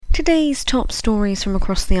Today's top stories from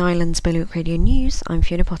across the island's Bailiwick Radio News. I'm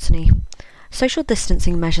Fiona Potney. Social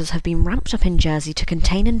distancing measures have been ramped up in Jersey to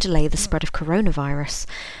contain and delay the spread of coronavirus.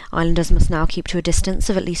 Islanders must now keep to a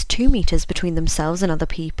distance of at least 2 metres between themselves and other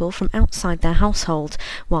people from outside their household,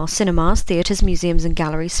 while cinemas, theatres, museums and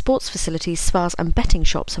galleries, sports facilities, spas and betting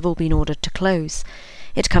shops have all been ordered to close.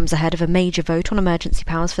 It comes ahead of a major vote on emergency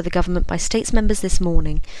powers for the government by states members this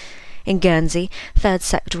morning. In Guernsey, third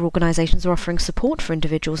sector organisations are offering support for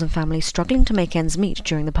individuals and families struggling to make ends meet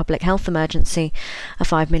during the public health emergency. A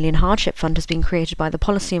 $5 million hardship fund has been created by the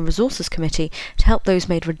Policy and Resources Committee to help those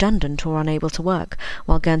made redundant or unable to work,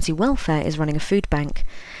 while Guernsey Welfare is running a food bank.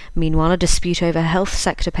 Meanwhile, a dispute over health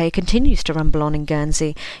sector pay continues to rumble on in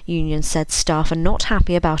Guernsey. Unions said staff are not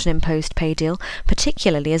happy about an imposed pay deal,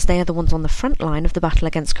 particularly as they are the ones on the front line of the battle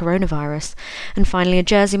against coronavirus. And finally, a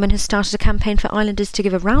Jerseyman has started a campaign for islanders to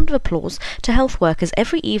give a round of applause to health workers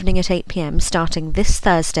every evening at 8 p.m, starting this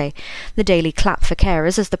Thursday. The daily clap for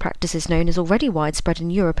carers, as the practice is known, is already widespread in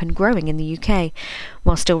Europe and growing in the UK.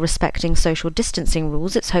 While still respecting social distancing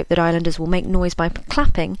rules, it's hoped that islanders will make noise by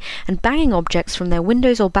clapping and banging objects from their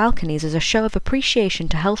windows or balconies as a show of appreciation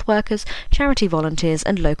to health workers, charity volunteers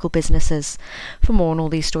and local businesses. For more on all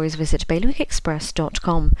these stories, visit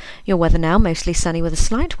bailiwickexpress.com. Your weather now, mostly sunny with a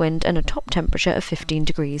slight wind and a top temperature of 15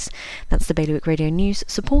 degrees. That's the Bailiwick Radio News,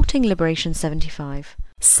 supporting Liberation 75.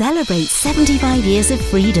 Celebrate 75 years of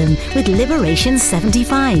freedom with Liberation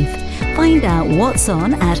 75. Find out what's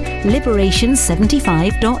on at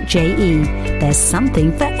liberation75.je. There's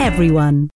something for everyone.